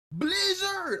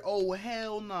word. Oh,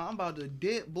 hell nah. I'm about to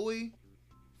dip, boy.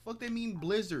 Fuck they mean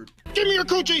blizzard. Give me your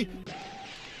coochie.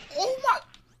 Oh my.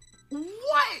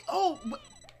 What? Oh.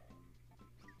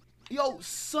 Yo,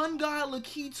 Sun God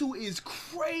Lakitu is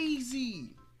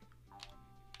crazy.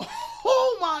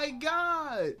 Oh my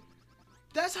god.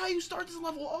 That's how you start this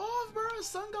level off, bro.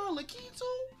 Sun God Lakitu.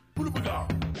 Watch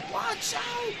out,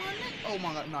 my nigga. Oh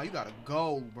my god. Nah, you gotta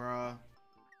go, bro.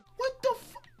 What the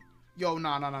fuck? Yo,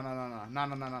 nah.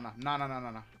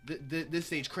 This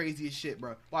stage crazy as shit,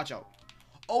 bro. Watch out.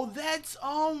 Oh, that's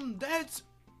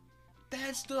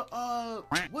the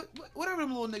whatever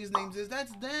them little niggas' names is.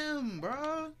 That's them,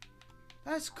 bro.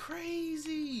 That's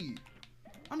crazy.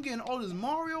 I'm getting all this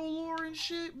Mario lore and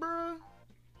shit, bro.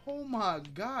 Oh my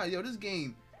god, yo, this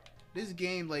game,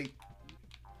 like,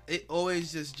 it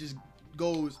always just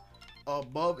goes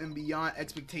above and beyond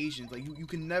expectations. Like you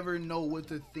can never know what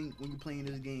to think when you're playing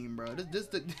this game, bro. This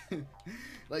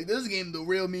like this game, the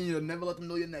real meaning of never let them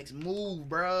know your next move,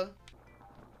 bro.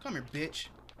 Come here, bitch.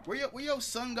 Where your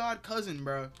Sun God cousin,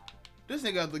 bro? This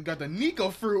nigga got the Nico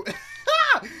fruit.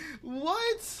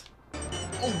 What?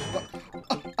 Oh,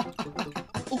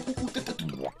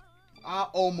 I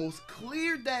almost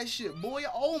cleared that shit, boy.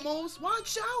 Almost.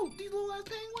 Watch out, these little ass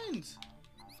penguins.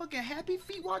 Fucking happy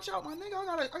feet. Watch out, my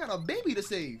nigga. I got a baby to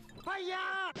save.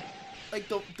 Like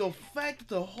the fact that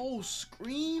the whole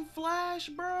screen flash,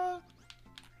 bro.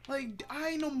 Like I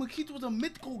ain't know Makito was a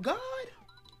mythical god.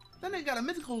 That nigga got a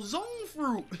mythical zone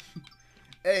fruit.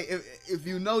 Hey, if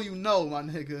you know, you know, my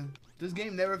nigga. This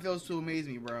game never fails to amaze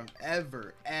me, bro.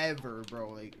 Ever, bro.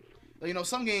 Like you know,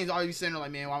 some games I'll be sitting there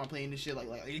like, man, why am I playing this shit like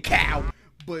a cow?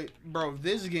 But bro,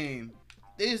 this game,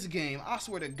 I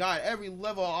swear to God, every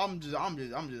level I'm just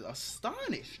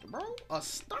astonished, bro.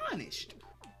 Astonished.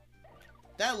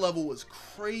 That level was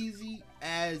crazy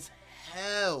as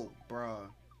hell, bro.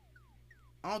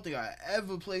 I don't think I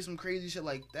ever played some crazy shit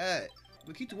like that.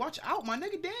 Lakitu, watch out, my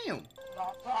nigga. Damn.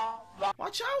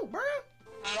 Watch out, bro.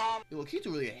 Yo, Lakitu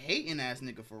really a hating ass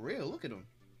nigga for real. Look at him,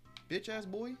 bitch ass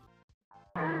boy.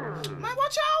 Man,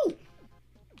 watch out.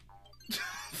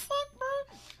 Fuck, bro.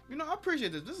 You know, I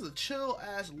appreciate this. This is a chill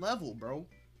ass level, bro.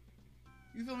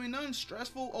 You feel me? Nothing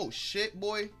stressful. Oh shit,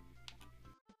 boy.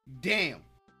 Damn.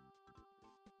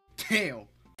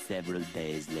 Several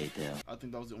days later. I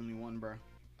think that was the only one, bro.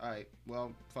 Alright,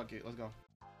 well, fuck it. Let's go.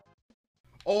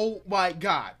 Oh my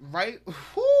god, right?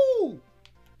 Whoo!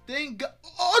 Thank God.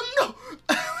 Oh no!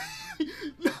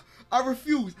 No! I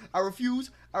refuse. Oh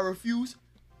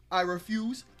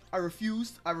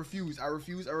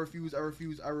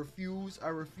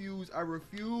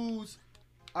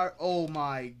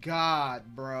my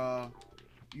god, bro.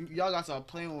 Y'all got to stop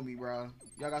playing with me, bro.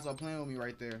 Y'all got to stop playing with me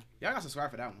right there. Y'all got to subscribe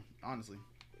for that one, honestly.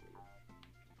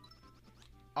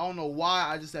 I don't know why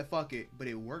I just said fuck it, but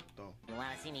it worked though. You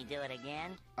wanna see me do it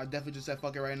again? I definitely just said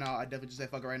fuck it right now.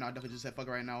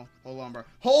 Hold on, bro.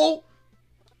 Hold!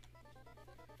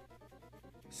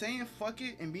 Saying fuck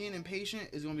it and being impatient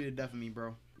is gonna be the death of me,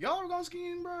 bro. Y'all ever gone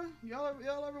skiing, bro? Y'all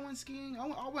ever went skiing? I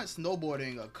went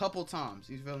snowboarding a couple times.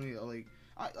 You feel me? Like,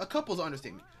 a couple's an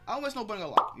understatement. I went snowboarding a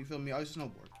lot. You feel me? I used to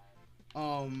snowboard.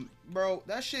 Bro,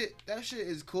 that shit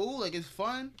is cool. Like, it's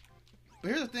fun.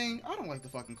 But here's the thing. I don't like the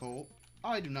fucking cold.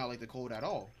 I do not like the cold at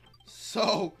all.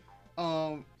 So,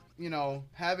 you know,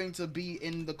 having to be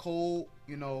in the cold,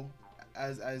 you know,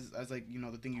 as like, you know,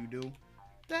 the thing you do,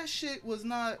 that shit was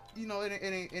not, you know, it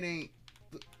ain't.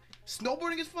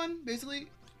 Snowboarding is fun, basically.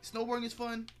 Snowboarding is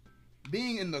fun.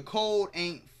 Being in the cold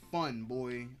ain't fun,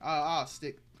 boy. I'll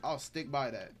stick by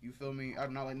that. You feel me? I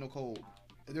do not like no cold.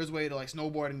 If there's a way to like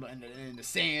snowboard in the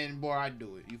sand, boy, I'd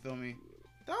do it. You feel me?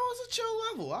 That was a chill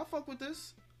level. I fuck with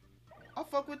this. I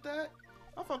fuck with that.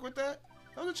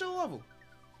 That was a chill level.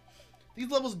 These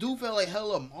levels do feel like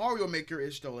hella Mario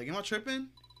Maker-ish though. Like, am I tripping?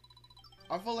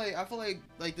 I feel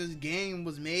like this game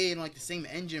was made on like the same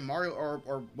engine Mario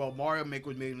well, Mario Maker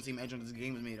was made on the same engine this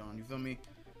game was made on. You feel me?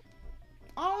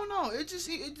 I don't know. It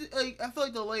like, I feel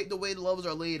like the way the levels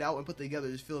are laid out and put together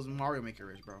just feels Mario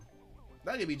Maker-ish, bro.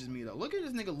 That could be just me though. Look at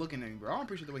this nigga looking at me, bro. I don't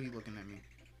appreciate the way he's looking at me.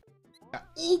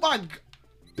 Oh my god.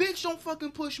 Bitch, don't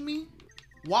fucking push me.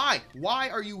 Why? Why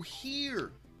are you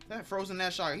here? That frozen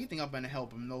ass shot. He think I'm gonna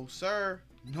help him. No, sir.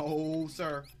 No,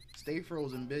 sir. Stay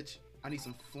frozen, bitch. I need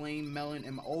some flame melon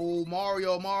and my oh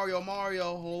Mario.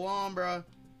 Hold on, bro.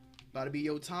 About to be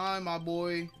your time, my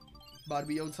boy. About to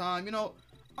be your time. You know,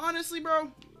 honestly,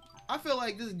 bro, I feel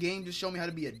like this game just showed me how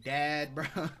to be a dad, bro.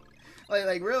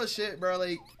 like real shit, bro.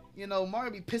 Like, you know,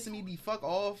 Mario be pissing me the fuck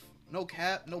off. No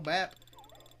cap, no bap.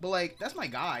 But like, that's my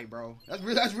guy, bro.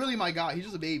 That's really my guy. He's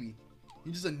just a baby.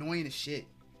 He's just annoying as shit.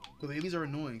 But babies are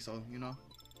annoying, so, you know.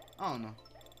 I don't know.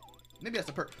 Maybe that's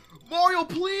the perk. Mario,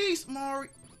 please,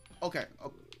 Mario. Okay.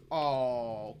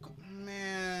 Oh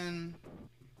man.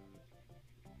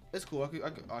 It's cool.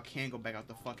 I can't go back out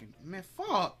the fucking man.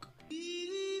 Fuck.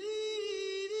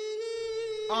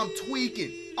 I'm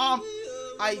tweaking.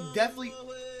 I definitely.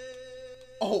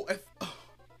 Oh,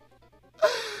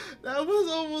 that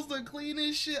was almost the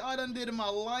cleanest shit I done did in my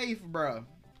life, bro.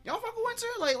 Y'all fuck with winter?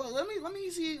 Like, let me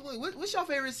see. Like, what's your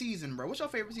favorite season, bro? What's your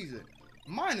favorite season?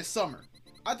 Mine is summer.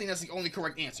 I think that's the only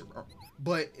correct answer, bro.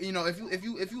 But you know, if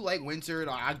you like winter,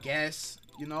 I guess,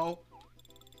 you know,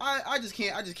 I just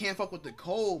can't fuck with the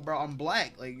cold, bro. I'm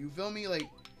black. Like, you feel me? Like,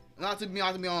 not to be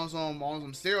on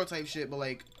some stereotype shit, but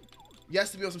like,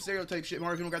 yes, to be on some stereotype shit.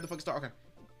 Mario, if you don't grab the fucking star, okay.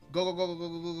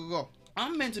 Go.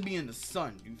 I'm meant to be in the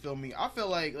sun. You feel me? I feel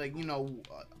like you know,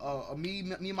 me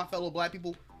and my fellow black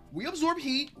people, we absorb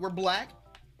heat. We're black.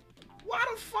 Why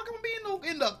the fuck am I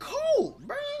being in the cold,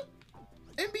 bro?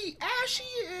 And be ashy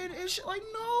and shit. Like,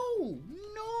 no.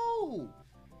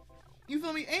 You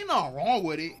feel me? Ain't nothing wrong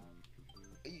with it.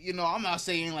 You know, I'm not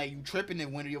saying like you tripping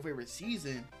in winter your favorite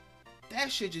season.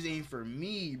 That shit just ain't for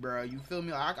me, bro. You feel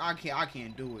me? Like, I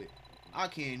can't do it. I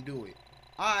can't do it.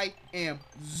 I am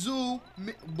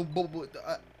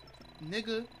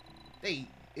nigga, they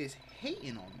is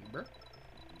hating on me, bro.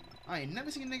 I ain't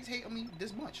never seen niggas hate on me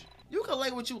this much. You can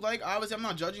like what you like. Obviously, I'm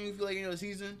not judging you if you like any other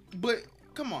season, but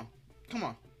come on.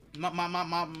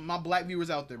 My black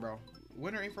viewers out there, bro.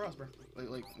 Winter ain't for us, bro.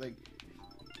 Like,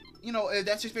 you know, if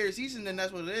that's your favorite season, then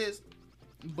that's what it is.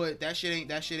 But that shit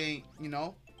ain't, you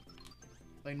know.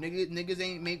 Like, niggas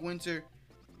ain't make winter.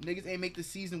 Niggas ain't make the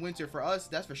season winter for us.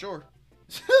 That's for sure.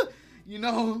 You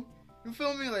know, you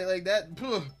feel me? Like that.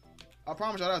 I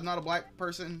promise y'all that's not a black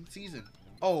person season.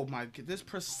 Oh my god, this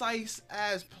precise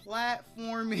ass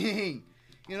platforming.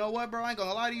 You know what, bro? I ain't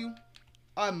gonna lie to you.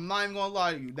 I'm not even gonna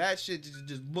lie to you. That shit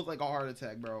just looked like a heart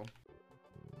attack, bro.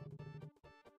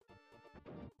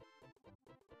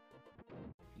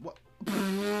 What?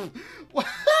 What?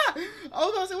 I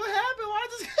was gonna say, what happened? Why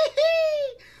just?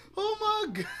 Oh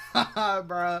my god,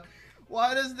 bro.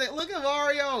 Why does they look at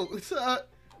Mario?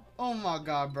 Oh my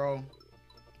god, bro.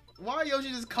 Why Yoshi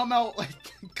just come out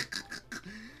like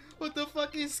with the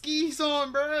fucking skis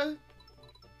on, bro?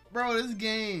 Bro, this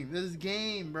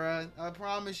game, bro. I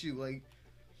promise you, like,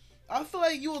 I feel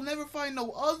like you will never find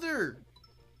no other,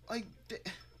 like,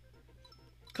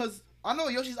 cause I know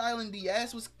Yoshi's Island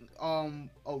DS was,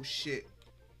 oh shit.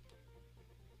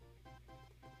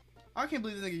 I can't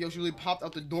believe this nigga Yoshi really popped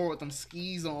out the door with them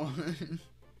skis on.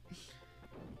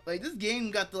 Like, this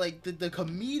game got the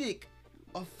comedic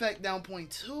effect down point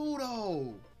too,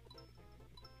 though.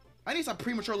 I need to stop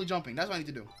prematurely jumping. That's what I need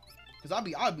to do. Cause I'll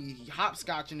be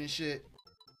hopscotching and shit.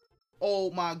 Oh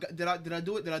my god, did I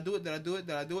do it? Did I do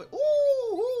it?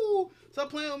 Ooh! Stop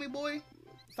playing with me, boy.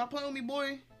 Stop playing with me,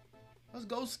 boy. Let's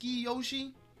go ski,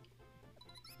 Yoshi.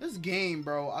 This game,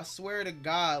 bro. I swear to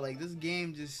God, like, this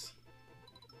game just.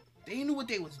 They knew what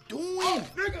they was doing. Oh,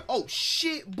 nigga. Oh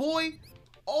shit, boy.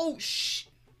 Oh shit.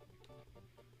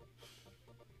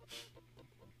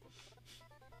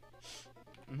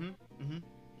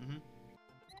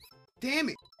 Damn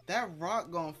it. That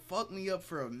rock gonna fuck me up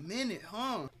for a minute,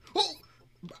 huh? Oh!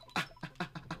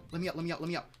 Let me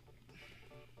out.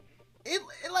 It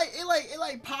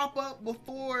like pop up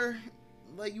before,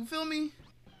 like, you feel me?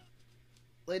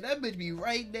 Like, that bitch be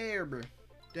right there, bro.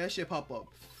 That shit pop up.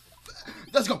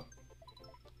 Let's go.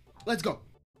 Let's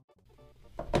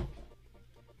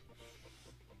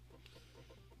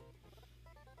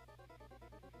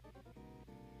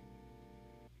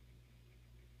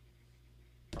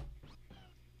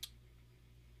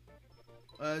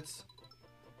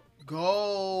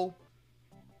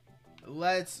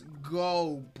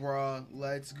go, bruh.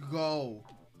 Let's go.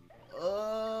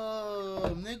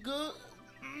 Nigga.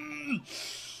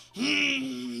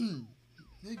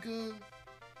 Nigga.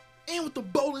 And with the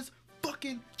bonus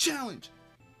fucking challenge.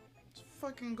 This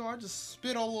fucking guard just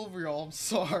spit all over y'all. I'm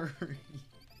sorry.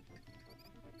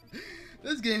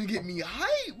 This game get me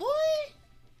hype, boy.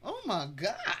 Oh my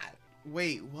god.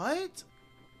 Wait, what?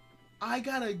 I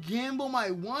gotta gamble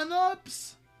my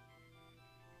one-ups?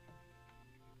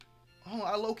 Oh,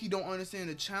 I low-key don't understand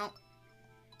the challenge.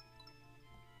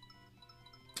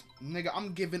 Nigga,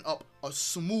 I'm giving up a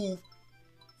smooth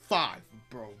 5,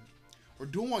 bro. Or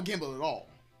do I want to gamble at all?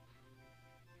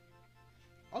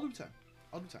 I'll do 10.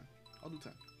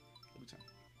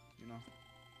 You know?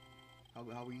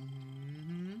 How we...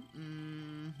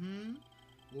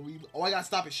 Oh, I gotta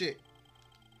stop at shit.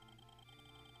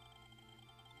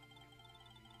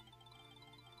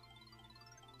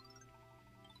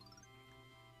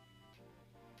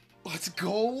 Let's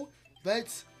go.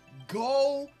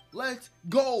 Let's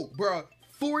go, bruh.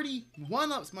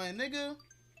 41 ups, my nigga.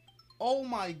 Oh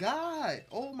my god.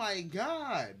 Oh my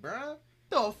god, bruh.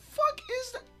 The fuck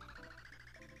is that?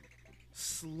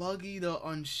 Sluggy the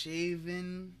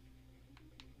unshaven.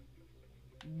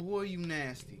 Boy, you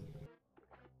nasty.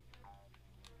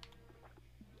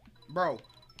 Bro,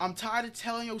 I'm tired of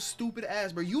telling your stupid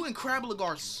ass, bro. You and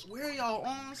Crablagar swear y'all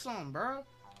on something, bro.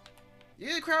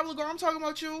 Yeah, Crablagar, I'm talking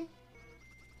about you.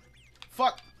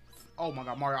 Fuck. Oh my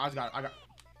god, Mario,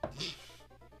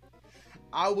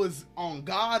 I was on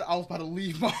God. I was about to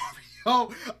leave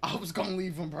Mario. I was gonna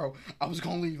leave him, bro. I was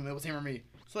gonna leave him. It was him or me.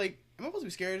 It's like, am I supposed to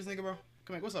be scared of this nigga, bro?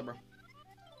 Come here, what's up, bro?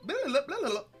 Blah, blah, blah, blah,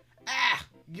 blah. Ah,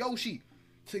 Yoshi.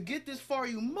 To get this far,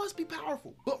 you must be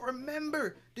powerful. But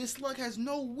remember, this slug has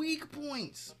no weak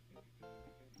points.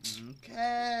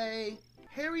 Okay.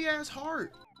 Hairy ass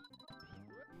heart.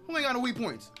 Who ain't got no weak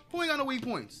points? Who ain't got no weak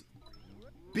points?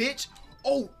 Bitch.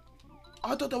 Oh,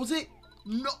 I thought that was it.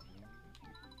 No.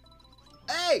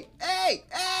 Hey, hey,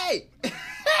 hey,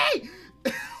 hey.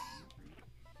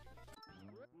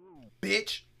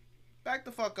 Bitch. Back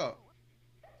the fuck up.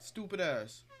 Stupid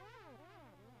ass.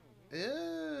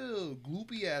 Ew,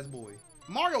 gloopy ass boy.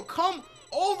 Mario, come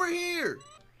over here.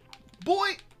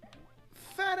 Boy,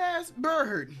 fat ass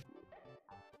bird.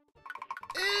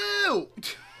 Ew.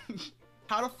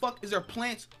 How the fuck is there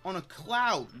plants on a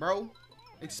cloud, bro?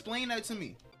 Explain that to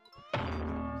me.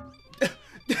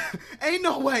 Ain't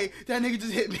no way that nigga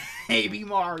just hit baby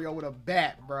Mario with a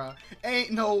bat, bro.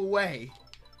 Ain't no way.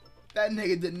 That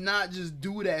nigga did not just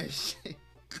do that shit. He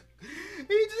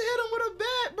just hit him with a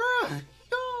bat, bro.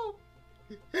 Yo.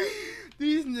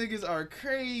 These niggas are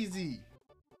crazy.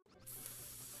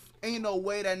 Ain't no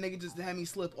way that nigga just had me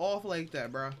slip off like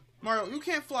that, bro. Mario, you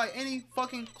can't fly any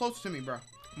fucking closer to me, bro.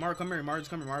 Mario, come here. Mario, just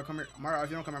come here. Mario, come here. Mario, if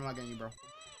you don't come here, I'm not getting you, bro.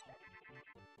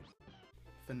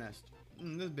 Finessed.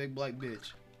 This big black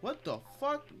bitch. What the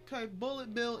fuck type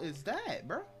bullet bill is that,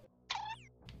 bro?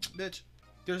 Bitch,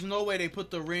 there's no way they put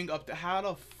the ring up there. How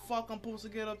the fuck I'm supposed to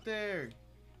get up there?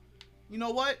 You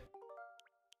know what?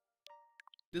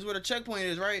 This is where the checkpoint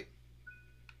is, right?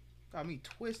 Got me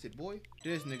twisted, boy.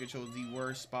 This nigga chose the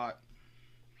worst spot.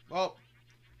 Well,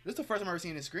 this is the first time I've ever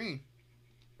seen this screen.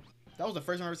 That was the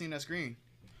first time I've ever seen that screen.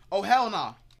 Oh, hell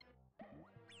nah.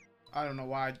 I don't know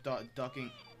why I thought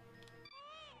ducking.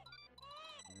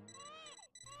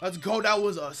 Let's go. That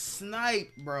was a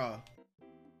snipe, bruh.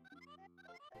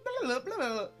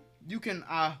 You can,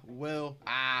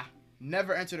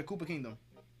 never enter the Koopa Kingdom.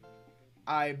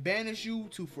 I banish you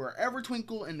to forever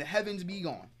twinkle and the heavens be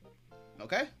gone.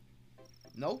 Okay?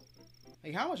 No?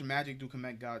 Hey, how much magic do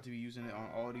Kamek got to be using it on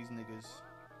all these niggas?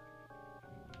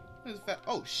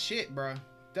 Oh, shit, bruh.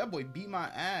 That boy beat my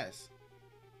ass.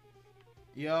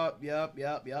 Yup.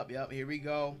 Here we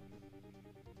go.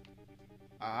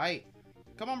 Alright.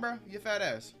 Come on, bro. You fat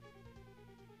ass.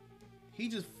 He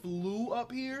just flew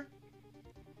up here.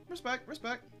 Respect.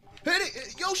 Hit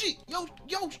it! Yoshi!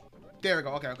 Yoshi! There we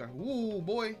go. Okay. Ooh,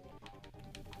 boy.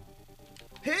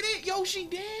 Hit it, Yoshi!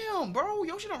 Damn, bro.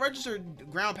 Yoshi don't register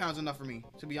ground pounds enough for me,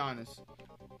 to be honest.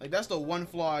 Like, that's the one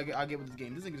flaw I get with this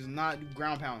game. This nigga does not do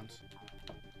ground pounds.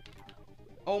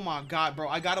 Oh my god, bro.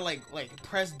 I gotta, like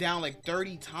press down,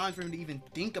 30 times for him to even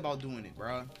think about doing it,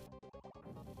 bro.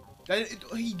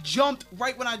 He jumped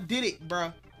right when I did it,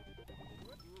 bruh.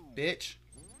 Bitch.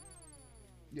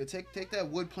 Yo, take that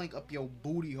wood plank up your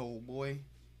booty hole, boy.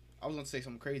 I was gonna say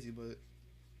something crazy, but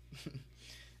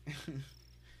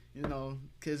you know,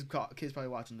 kids probably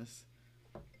watching this.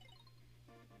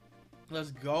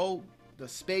 Let's go. The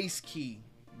space key,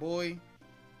 boy.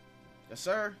 Yes,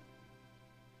 sir.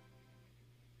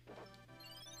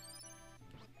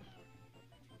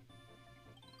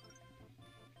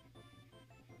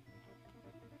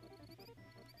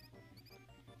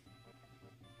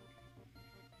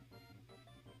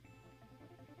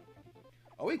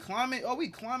 Are we climbing? Are we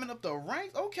climbing up the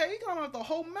ranks? Okay, you climbing up the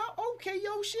whole mount. Okay,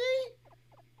 Yoshi.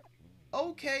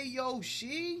 Okay,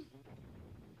 Yoshi.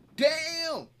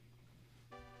 Damn.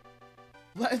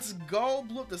 Let's go.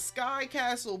 Blew up the sky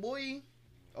castle, boy.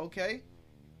 Okay.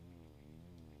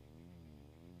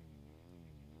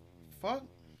 Fuck.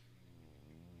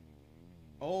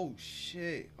 Oh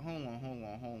shit. Hold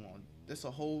on. This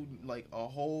a whole a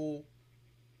whole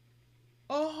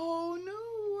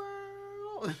new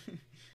world.